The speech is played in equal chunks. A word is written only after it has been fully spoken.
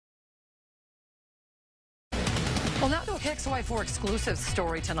Well, now to a KXLY4 exclusive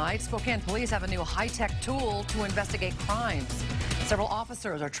story tonight. Spokane police have a new high-tech tool to investigate crimes. Several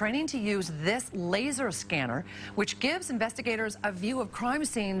officers are training to use this laser scanner, which gives investigators a view of crime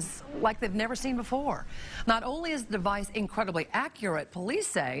scenes like they've never seen before. Not only is the device incredibly accurate, police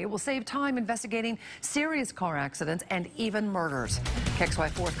say it will save time investigating serious car accidents and even murders.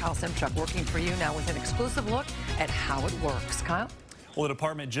 KXLY4's Kyle Simchuk working for you now with an exclusive look at how it works. Kyle? Well, the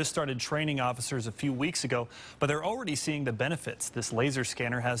department just started training officers a few weeks ago, but they're already seeing the benefits this laser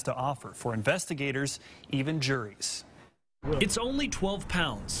scanner has to offer for investigators, even juries. It's only 12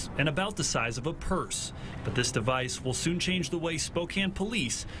 pounds and about the size of a purse, but this device will soon change the way Spokane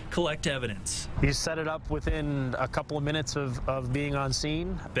police collect evidence. You set it up within a couple of minutes of being on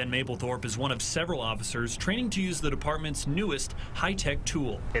scene. Ben Mapplethorpe is one of several officers training to use the department's newest high-tech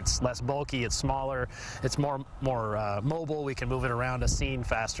tool. It's less bulky, it's smaller, it's more mobile. We can move it around a scene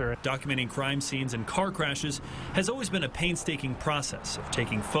faster. Documenting crime scenes and car crashes has always been a painstaking process of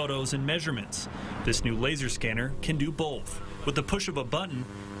taking photos and measurements. This new laser scanner can do both, with the push of a button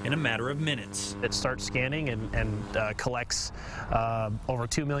in a matter of minutes. It starts scanning and collects over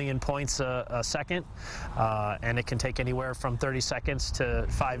 2 million points a second, and it can take anywhere from 30 seconds to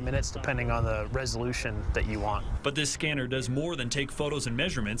 5 minutes depending on the resolution that you want. But this scanner does more than take photos and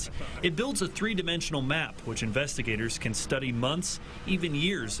measurements. It builds a three-dimensional map which investigators can study months, even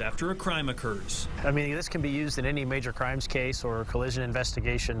years after a crime occurs. I mean, this can be used in any major crimes case or collision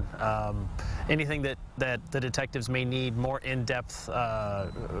investigation. Anything that the detectives may need more in-depth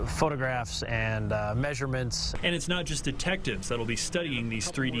photographs and measurements. And it's not just detectives that'll be studying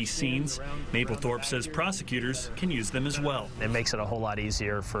these 3D scenes. Mapplethorpe says prosecutors can use them as well. It makes it a whole lot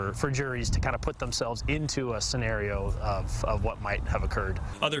easier for juries to kind of put themselves into a scenario of what might have occurred.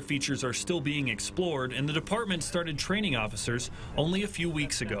 Other features are still being explored, and the department started training officers only a few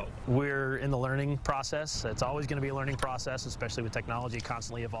weeks ago. We're in the learning process. It's always going to be a learning process, especially with technology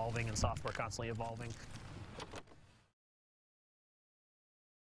constantly evolving and software constantly evolving.